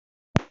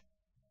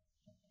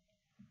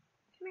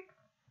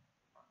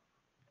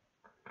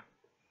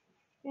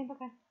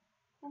Okay.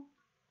 Oh,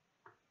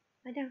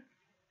 I don't.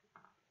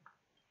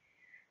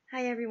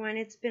 Hi everyone,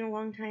 it's been a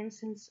long time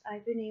since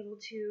I've been able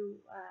to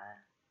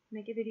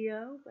make a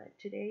video, but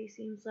today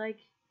seems like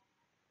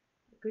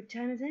a good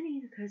time as any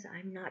because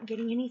I'm not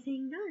getting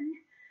anything done.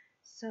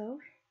 So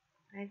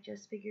I've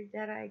just figured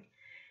that I'd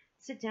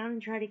sit down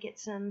and try to get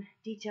some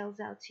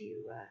details out to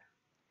you.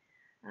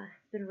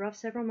 Been a rough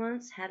several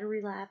months, had a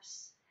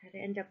relapse, had to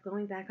end up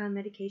going back on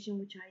medication,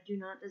 which I do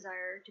not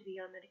desire to be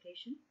on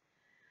medication.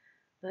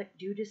 But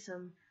due to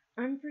some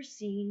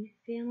unforeseen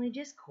family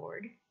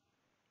discord,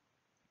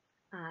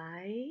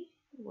 I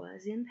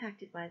was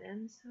impacted by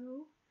them,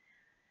 so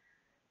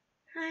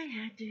I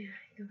had to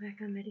go back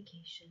on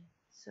medication.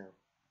 So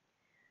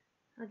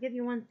I'll give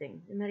you one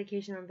thing. The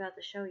medication I'm about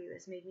to show you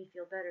has made me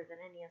feel better than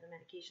any other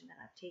medication that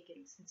I've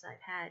taken since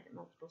I've had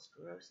multiple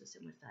sclerosis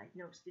and was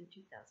diagnosed in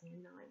 2009.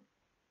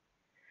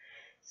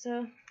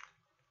 So,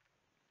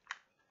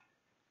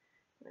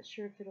 not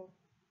sure if it'll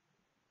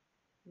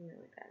be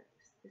really bad.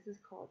 This is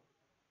called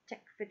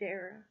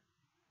Tecfidera.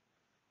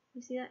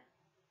 You see that?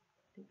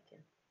 I think you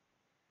can.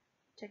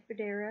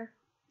 Tecfidera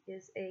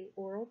is a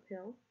oral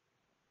pill.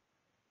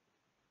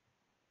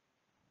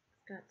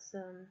 It's got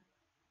some,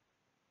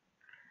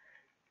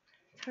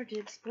 it's hard to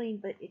explain,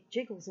 but it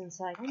jiggles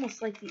inside,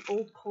 almost like the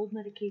old cold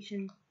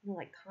medication,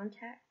 like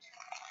Contact.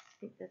 I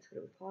think that's what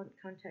it was called,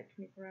 Contact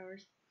 24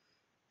 hours.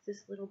 It's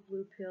this little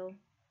blue pill.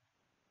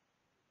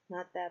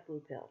 Not that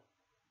blue pill.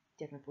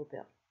 Different blue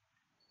pill.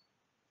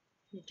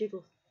 It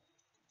jiggles.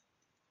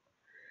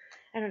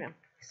 I don't know.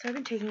 So I've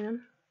been taking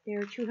them.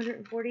 They're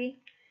 240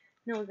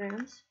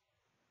 milligrams.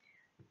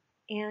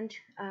 And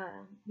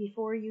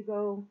before you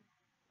go,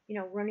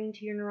 running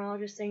to your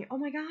neurologist saying, "Oh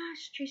my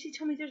gosh, Tracy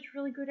told me there's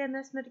really good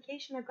MS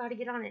medication. I've got to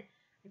get on it."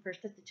 I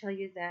first have to tell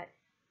you that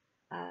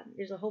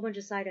there's a whole bunch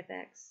of side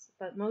effects,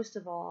 but most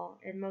of all,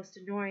 and most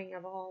annoying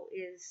of all,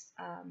 is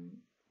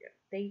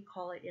they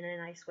call it in a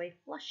nice way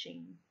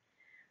flushing,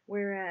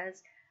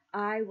 whereas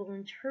I will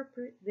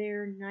interpret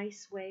their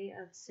nice way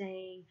of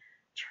saying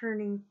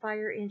turning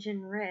fire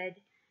engine red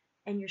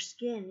and your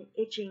skin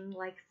itching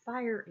like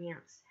fire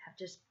ants have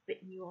just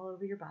bitten you all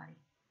over your body.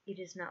 It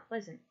is not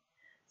pleasant.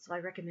 So I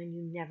recommend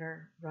you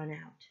never run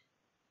out,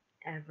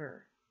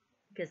 ever.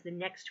 Because the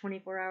next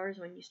 24 hours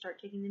when you start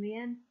taking them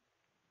again,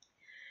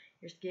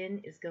 your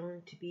skin is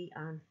going to be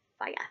on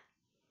fire.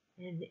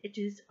 And the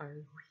itches are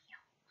real.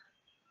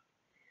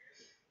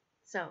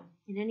 So,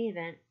 in any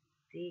event,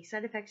 the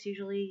side effects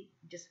usually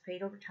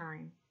dissipate over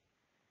time.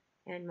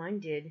 And mine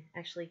did,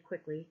 actually,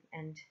 quickly.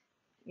 And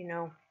you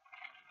know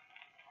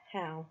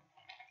how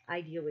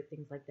I deal with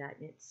things like that.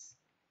 And it's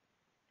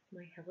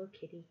my Hello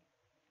Kitty.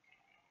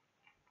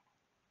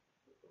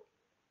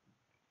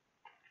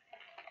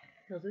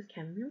 Filled with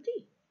chamomile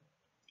tea.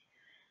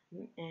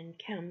 And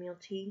chamomile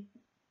tea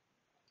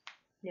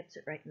nips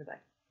it right in the bud.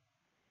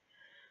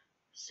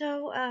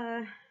 So,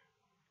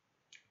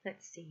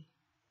 let's see.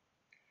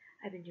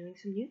 I've been doing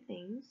some new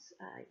things.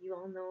 You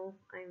all know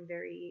I'm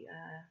very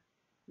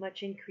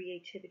much in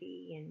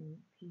creativity and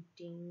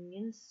painting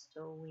and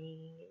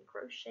sewing and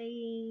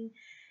crocheting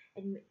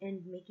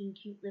and making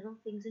cute little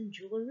things in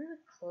jewelry with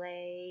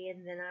clay.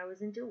 And then I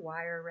was into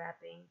wire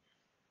wrapping.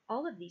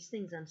 All of these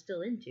things I'm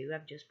still into.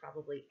 I've just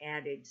probably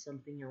added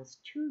something else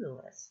to the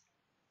list.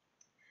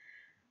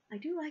 I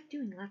do like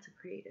doing lots of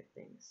creative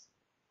things.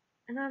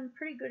 And I'm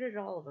pretty good at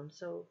all of them,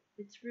 so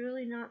it's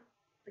really not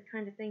the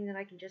kind of thing that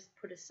I can just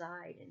put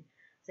aside and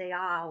say,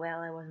 well,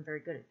 I wasn't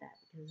very good at that,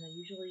 because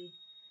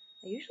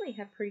I usually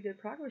have pretty good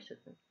progress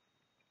with them.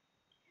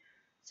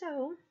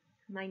 So,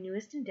 my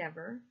newest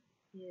endeavor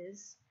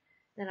is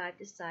that I've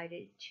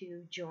decided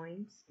to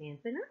join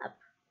Stampin Up.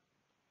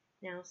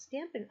 Now,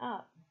 Stampin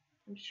Up,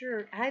 I'm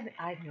sure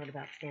I've known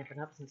about Stampin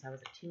Up since I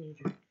was a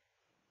teenager.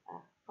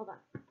 Hold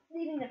on,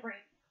 leaving the break.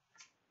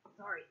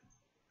 Sorry.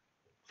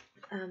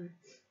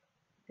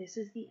 This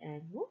is the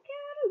annual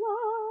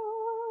catalog.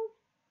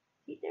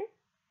 See there?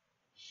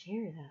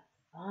 Share the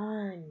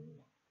fun.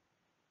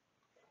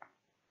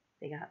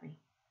 They got me.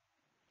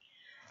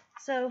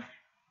 So,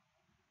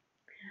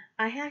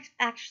 I've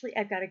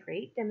got a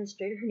great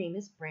demonstrator. Her name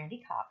is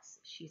Brandy Cox.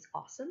 She's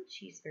awesome.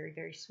 She's very,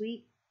 very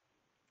sweet.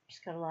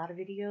 She's got a lot of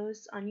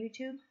videos on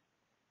YouTube.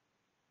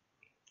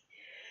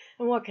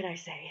 And what can I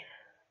say?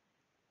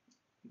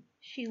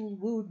 She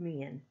wooed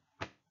me in.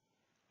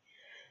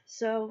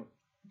 So,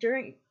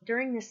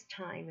 during this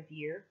time of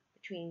year,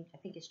 between, I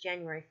think it's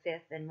January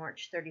 5th and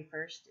March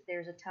 31st,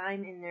 there's a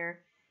time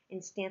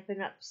in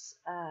Stampin' Up's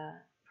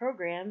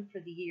program for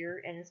the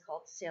year, and it's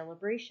called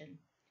Celebration.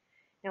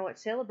 Now, what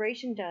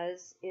Celebration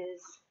does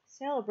is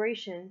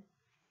Celebration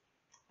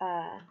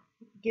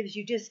gives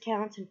you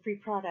discounts and free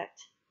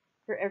product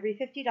for every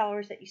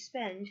 $50 that you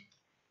spend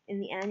in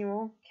the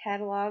annual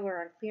catalog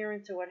or on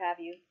clearance or what have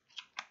you.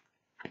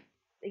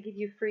 They give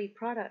you free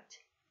product,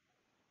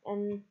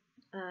 and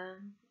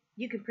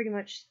you can pretty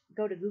much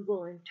go to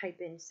Google and type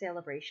in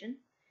Celebration,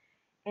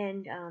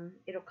 and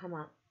it'll come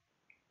up.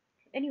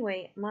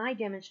 Anyway, my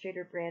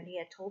demonstrator, Brandy,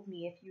 had told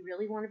me if you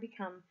really want to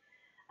become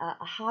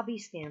a hobby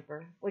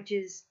stamper, which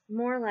is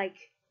more like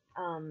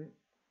I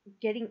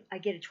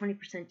get a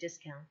 20%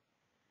 discount.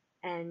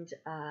 And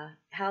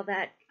how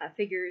that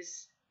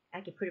figures,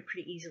 I could put it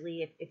pretty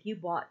easily. If you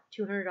bought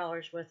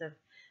 $200 worth of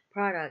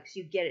products,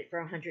 you get it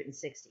for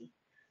 160,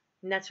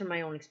 and that's from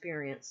my own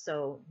experience.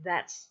 So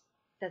that's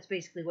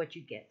basically what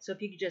you get. So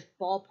if you could just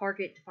ballpark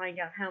it to find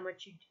out how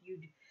much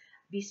you'd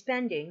be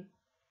spending,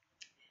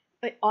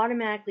 it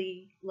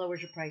automatically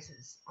lowers your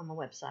prices on the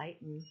website,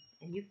 and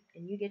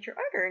you get your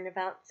order in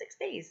about 6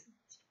 days.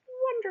 It's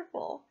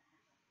wonderful.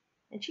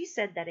 And she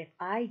said that if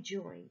I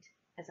joined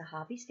as a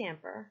hobby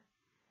stamper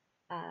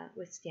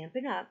with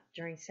Stampin' Up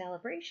during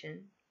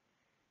celebration,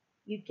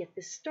 you'd get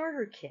the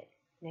starter kit.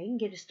 Now you can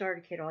get a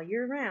starter kit all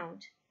year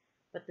round,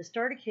 but the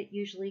starter kit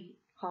usually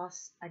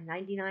costs a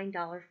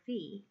 $99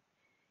 fee.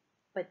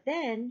 But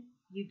then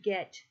you'd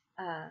get,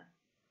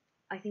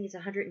 I think it's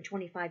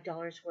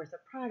 $125 worth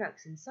of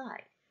products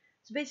inside.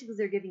 So basically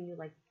they're giving you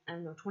like, I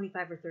don't know,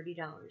 $25 or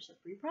 $30 of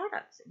free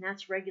products. And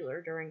that's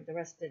regular during the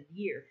rest of the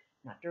year,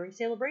 not during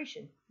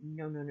celebration.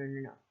 No, no, no,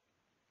 no, no.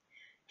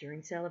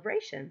 During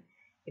celebration,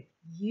 if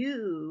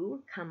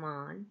you come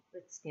on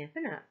with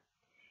Stampin' Up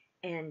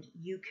and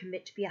you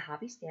commit to be a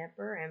hobby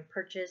stamper and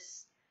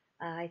purchase,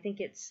 I think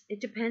it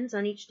depends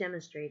on each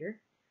demonstrator,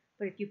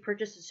 but if you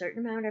purchase a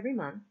certain amount every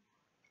month,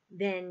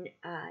 then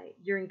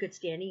you're in good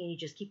standing and you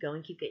just keep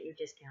going, keep getting your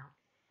discount.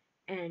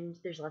 And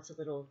there's lots of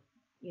little,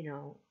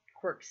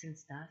 quirks and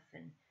stuff.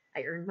 And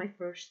I earned my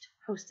first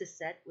hostess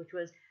set, which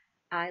was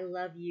I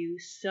Love You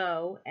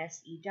Sew,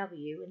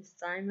 SEW, and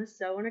since I'm a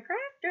sew and a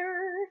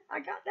crafter, I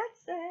got that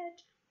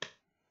set.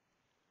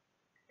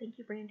 Thank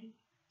you, Brandy.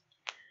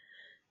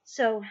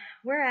 So,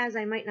 whereas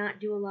I might not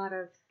do a lot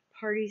of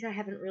parties, I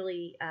haven't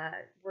really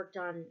worked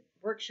on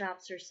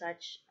workshops or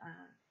such.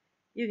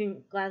 You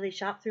can gladly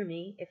shop through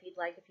me if you'd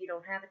like, if you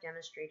don't have a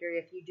demonstrator.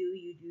 If you do,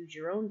 you use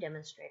your own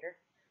demonstrator.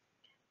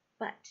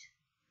 But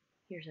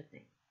here's the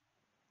thing.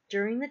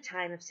 During the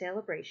time of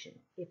celebration,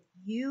 if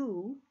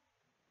you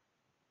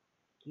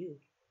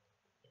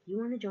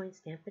want to join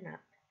Stampin'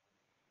 Up,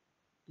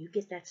 you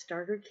get that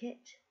starter kit.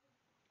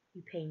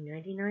 You pay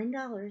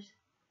 $99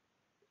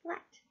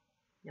 flat.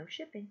 No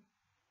shipping.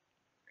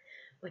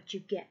 But you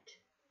get,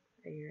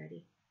 are you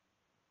ready?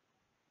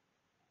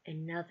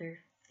 Another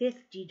 $50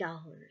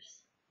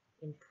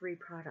 in free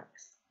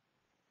products.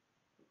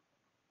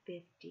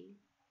 $50.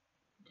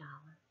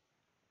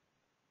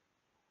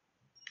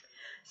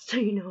 So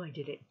you know I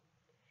did it.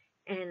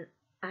 And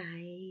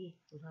I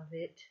love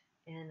it.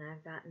 And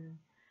I've gotten,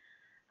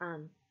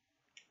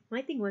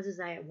 my thing was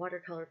I had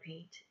watercolor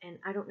paint. And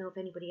I don't know if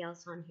anybody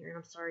else on here, and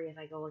I'm sorry if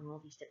I go in all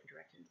these different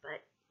directions,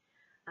 but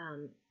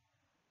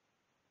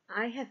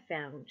I have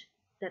found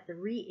that the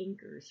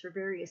re-inkers for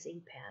various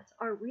ink pads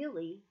are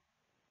really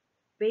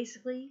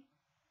basically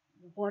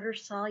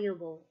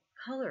water-soluble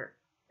color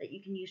that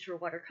you can use for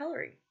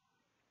watercoloring.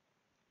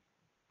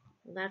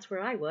 Well, that's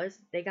where I was.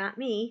 They got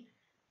me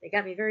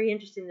very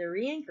interested in the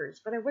re-inkers,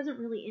 but I wasn't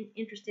really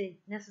interested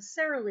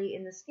necessarily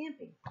in the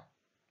stamping.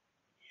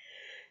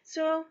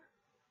 So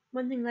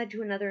one thing led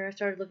to another. I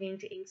started looking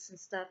into inks and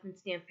stuff and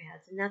stamp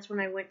pads, and that's when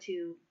I went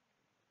to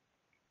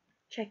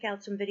check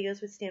out some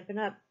videos with Stampin'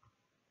 Up.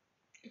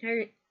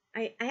 And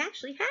I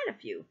actually had a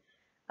few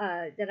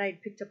that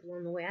I'd picked up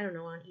along the way, I don't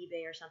know, on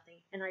eBay or something,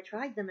 and I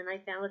tried them, and I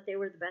found that they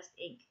were the best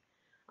ink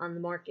on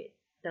the market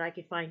that I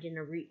could find in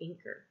a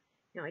re-inker.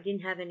 Now, I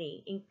didn't have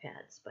any ink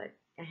pads, but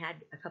I had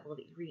a couple of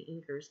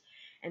re-inkers,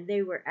 and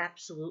they were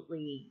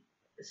absolutely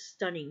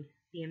stunning,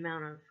 the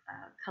amount of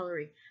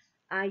coloring.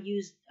 I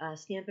used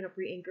Stampin' Up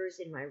re-inkers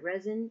in my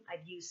resin.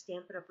 I've used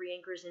Stampin' Up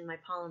re-inkers in my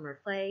polymer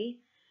clay,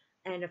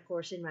 and of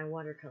course in my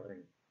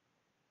watercoloring.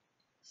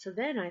 So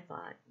then I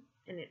thought,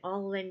 and it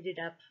all ended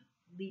up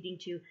leading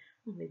to,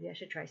 well, maybe I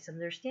should try some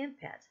of their stamp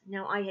pads.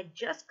 Now, I had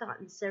just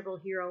gotten several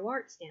Hero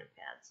Art stamp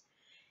pads,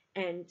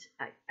 and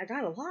I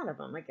got a lot of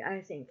them. I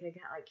think I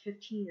got like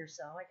 15 or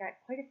so. I got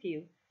quite a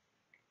few,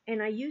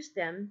 and I used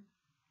them.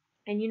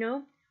 And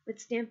with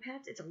stamp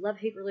pads, it's a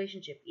love-hate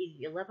relationship. Either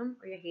you love them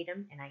or you hate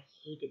them, and I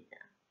hated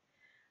them.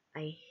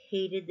 I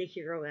hated the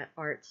Hero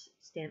Art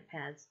stamp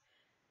pads.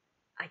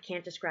 I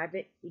can't describe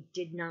it. We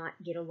did not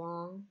get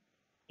along.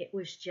 It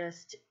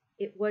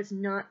was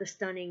not the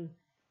stunning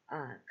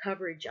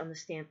coverage on the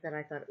stamp that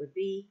I thought it would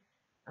be.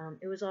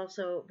 It was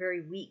also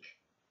very weak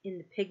in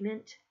the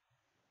pigment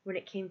when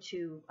it came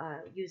to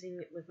using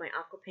it with my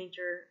aqua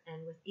painter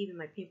and with even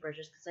my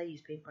paintbrushes, because I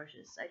use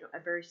paintbrushes. I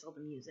very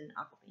seldom use an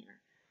aqua painter.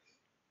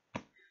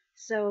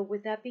 So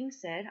with that being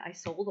said, I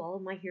sold all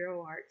of my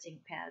Hero Arts ink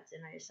pads,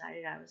 and I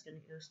decided I was going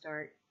to go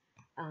start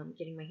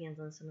getting my hands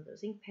on some of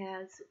those ink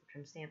pads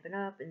from Stampin'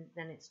 Up, and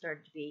then it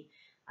started to be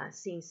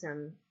seeing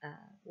some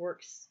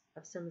works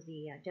of some of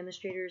the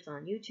demonstrators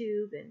on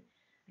YouTube, and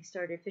I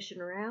started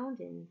fishing around,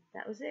 and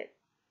that was it.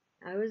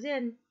 I was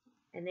in,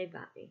 and they've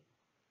got me.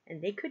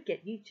 And they could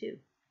get you too.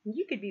 And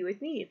you could be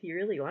with me if you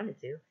really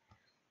wanted to.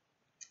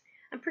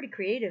 I'm pretty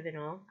creative and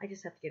all. I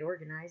just have to get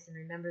organized and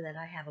remember that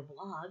I have a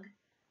blog,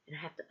 and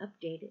I have to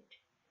update it,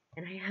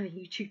 and I have a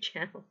YouTube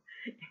channel,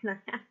 and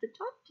I have to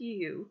talk to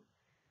you.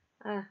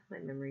 My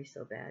memory's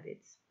so bad.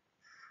 It's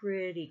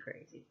pretty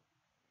crazy.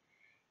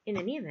 In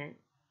any event,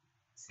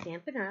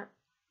 Stampin' Up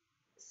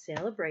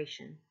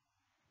Celebration.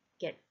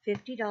 Get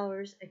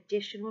 $50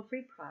 additional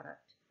free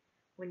product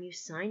when you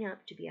sign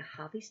up to be a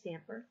hobby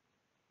stamper,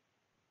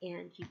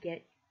 and you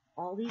get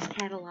all these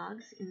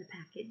catalogs in the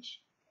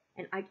package.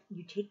 And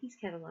you take these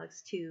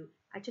catalogs to,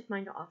 I took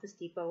mine to Office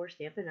Depot or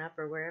Stampin' Up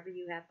or wherever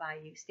you have by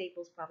you.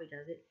 Staples probably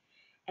does it.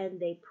 And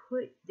they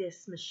put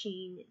this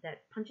machine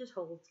that punches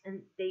holes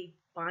and they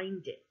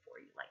bind it for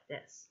you like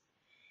this.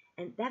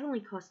 And that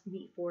only cost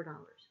me $4.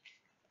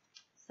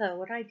 So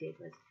what I did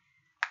was,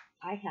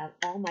 I have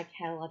all my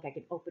catalog. I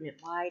can open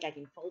it wide. I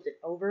can fold it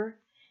over.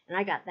 And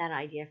I got that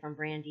idea from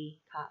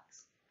Brandy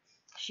Cox.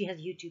 She has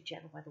a YouTube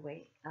channel, by the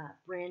way.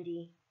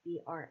 Brandy,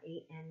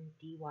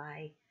 Brandy,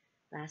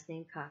 last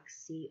name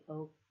Cox,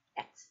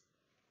 Cox.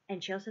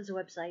 And she also has a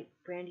website,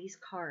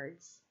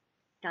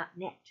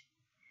 brandyscards.net.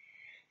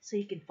 So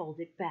you can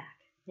fold it back.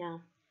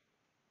 Now,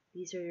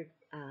 these are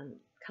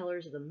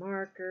colors of the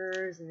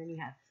markers. And then you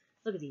have,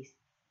 look at these.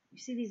 You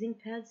see these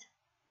ink pads?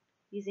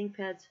 These ink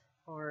pads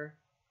are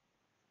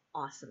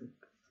awesome.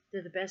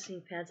 They're the best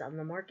ink pads on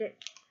the market.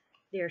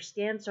 Their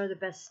stamps are the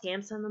best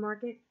stamps on the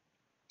market.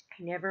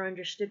 I never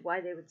understood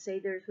why they would say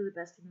theirs were the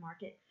best in the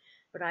market,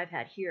 but I've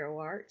had Hero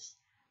Arts.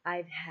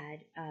 I've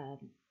had,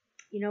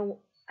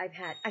 I've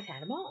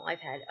had them all. I've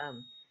had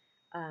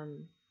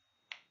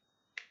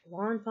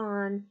Lawn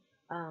Fawn.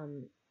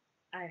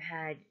 I've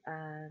had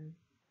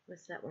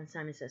what's that one?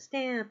 Simon Says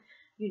Stamp.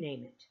 You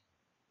name it.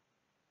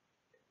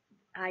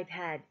 I've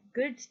had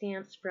good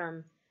stamps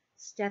from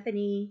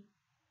Stephanie's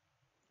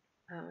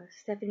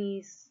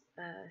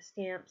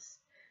stamps.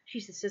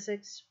 She's the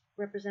Sussex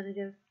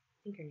representative.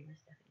 I think her name is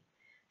Stephanie.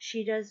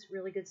 She does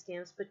really good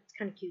stamps, but it's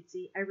kind of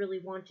cutesy. I really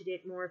wanted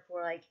it more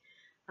for like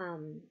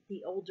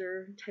the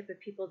older type of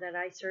people that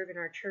I serve in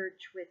our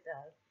church with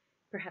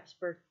perhaps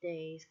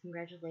birthdays,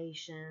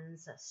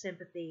 congratulations,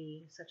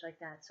 sympathy, such like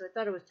that. So I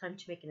thought it was time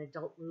to make an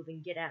adult move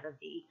and get out of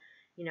the,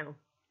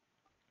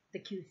 the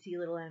cutesy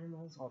little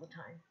animals all the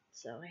time.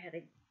 So I had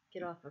to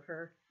get off of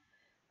her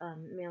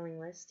mailing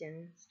list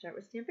and start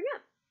with Stampin'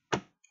 Up.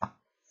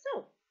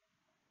 So,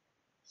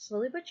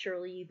 slowly but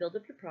surely you build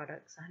up your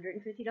products.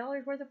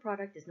 $150 worth of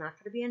product is not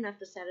going to be enough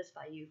to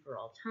satisfy you for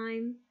all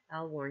time.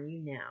 I'll warn you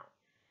now.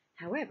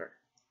 However,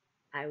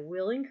 I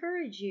will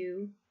encourage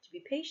you to be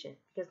patient,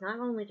 because not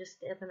only does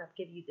Stampin' Up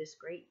give you this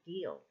great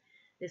deal,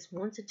 this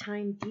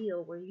once-a-time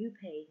deal where you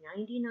pay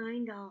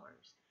 $99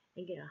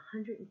 and get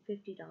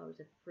 $150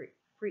 of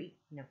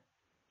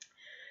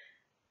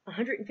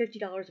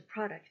 $150 of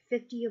product,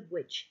 50 of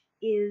which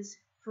is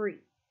free.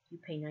 You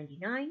pay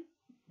 $99,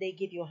 they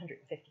give you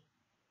 $150.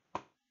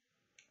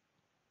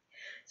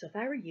 So if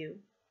I were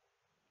you,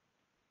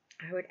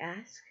 I would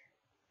ask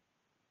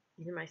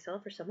either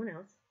myself or someone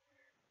else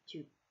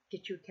to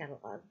get you a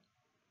catalog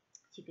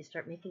so you can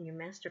start making your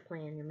master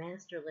plan, your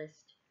master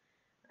list.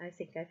 I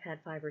think I've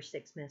had 5 or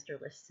 6 master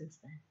lists since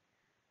then.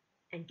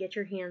 And get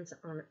your hands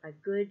on a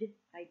good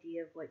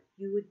idea of what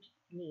you would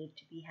need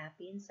to be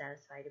happy and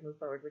satisfied to move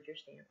forward with your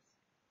stamps.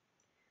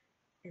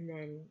 And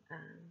then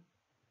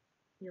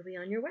you'll be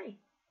on your way.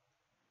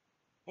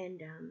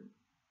 And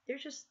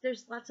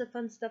there's lots of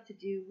fun stuff to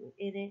do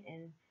in it,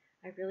 and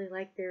I really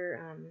like their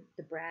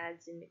the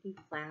brads and making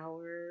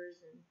flowers.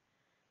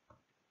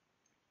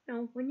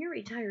 And when you're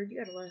retired, you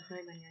got a lot of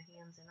time on your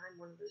hands, and I'm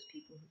one of those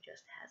people who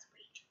just has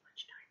way too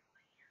much time on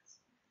my hands.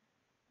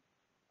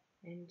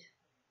 And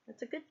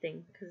that's a good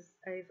thing, because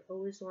I've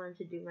always wanted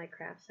to do my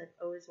crafts. I've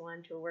always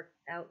wanted to work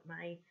out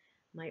my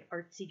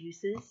artsy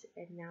juices,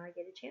 and now I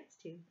get a chance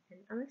to,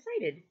 and I'm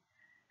excited.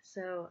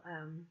 So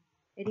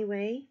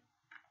anyway,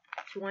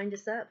 to wind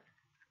us up,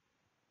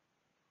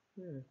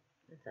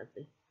 that's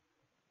ugly.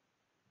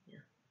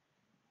 Yeah,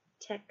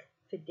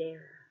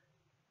 Tecfidera.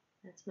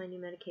 That's my new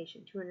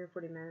medication,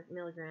 240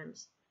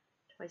 milligrams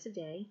twice a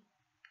day.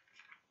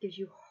 Gives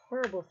you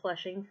horrible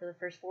flushing for the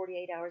first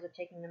 48 hours of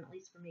taking them, at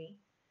least for me.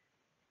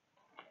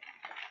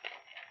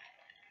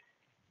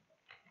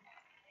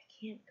 I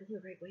can't go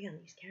the right way on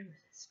these cameras.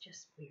 It's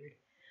just weird.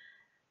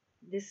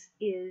 This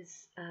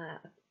is a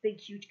big,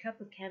 huge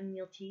cup of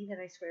chamomile tea that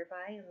I swear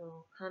by and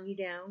will calm you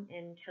down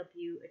and help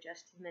you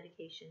adjust to the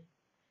medication.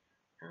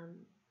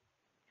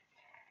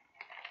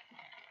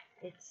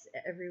 It's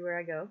everywhere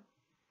I go.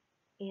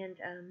 And,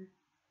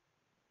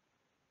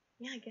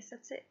 yeah, I guess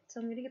that's it. So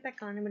I'm going to get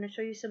back on. I'm going to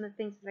show you some of the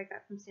things that I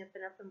got from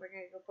Stampin' Up, and we're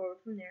going to go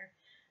forward from there.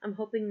 I'm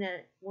hoping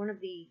that one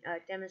of the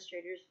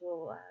demonstrators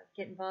will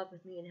get involved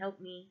with me and help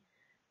me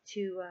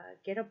to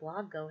get a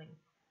blog going.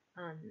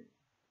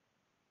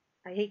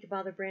 I hate to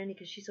bother Brandy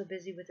because she's so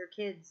busy with her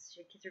kids.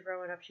 Her kids are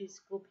growing up. She's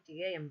school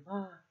PTA, and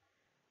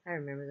I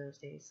remember those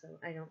days, so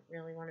I don't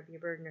really want to be a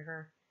burden to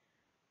her.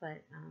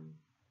 But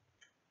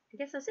I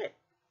guess that's it.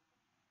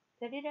 Is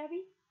that it,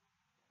 Abby?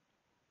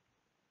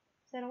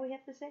 Is that all we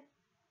have to say?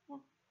 Yeah.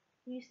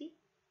 Can you see?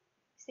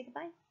 Say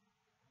goodbye.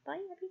 Bye,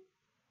 Abby.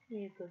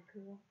 You're a good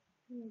girl.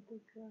 You're a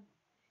good girl.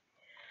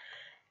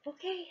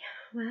 Okay,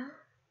 well,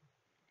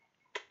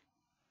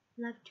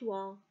 love to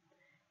all.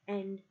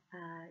 And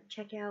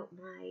check out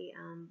my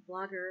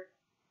blogger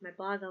my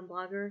blog on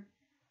Blogger,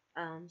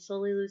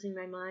 Slowly Losing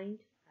My Mind.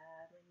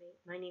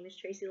 My name is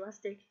Tracy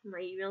Lustig. My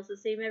email's the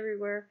same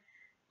everywhere.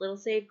 Little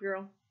Save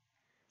Girl.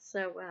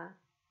 So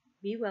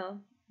be well,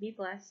 be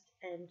blessed,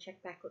 and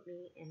check back with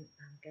me. And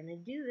I'm gonna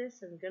do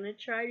this. I'm gonna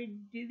try to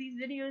do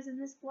these videos in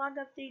this blog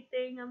update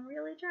thing. I'm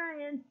really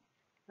trying.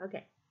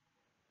 Okay.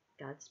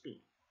 Godspeed.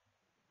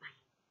 Bye.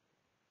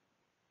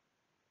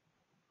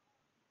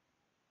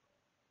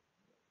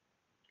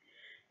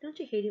 Don't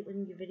you hate it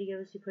when your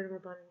videos, you put them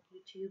up on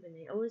YouTube and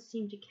they always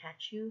seem to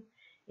catch you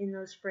in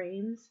those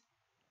frames?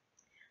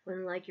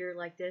 When like you're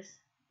like this?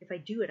 If I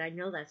do it, I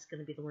know that's going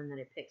to be the one that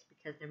it picks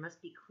because there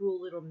must be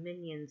cruel little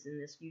minions in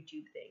this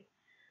YouTube thing.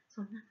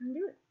 So I'm not going to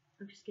do it.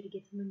 I'm just going to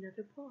give them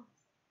another pause.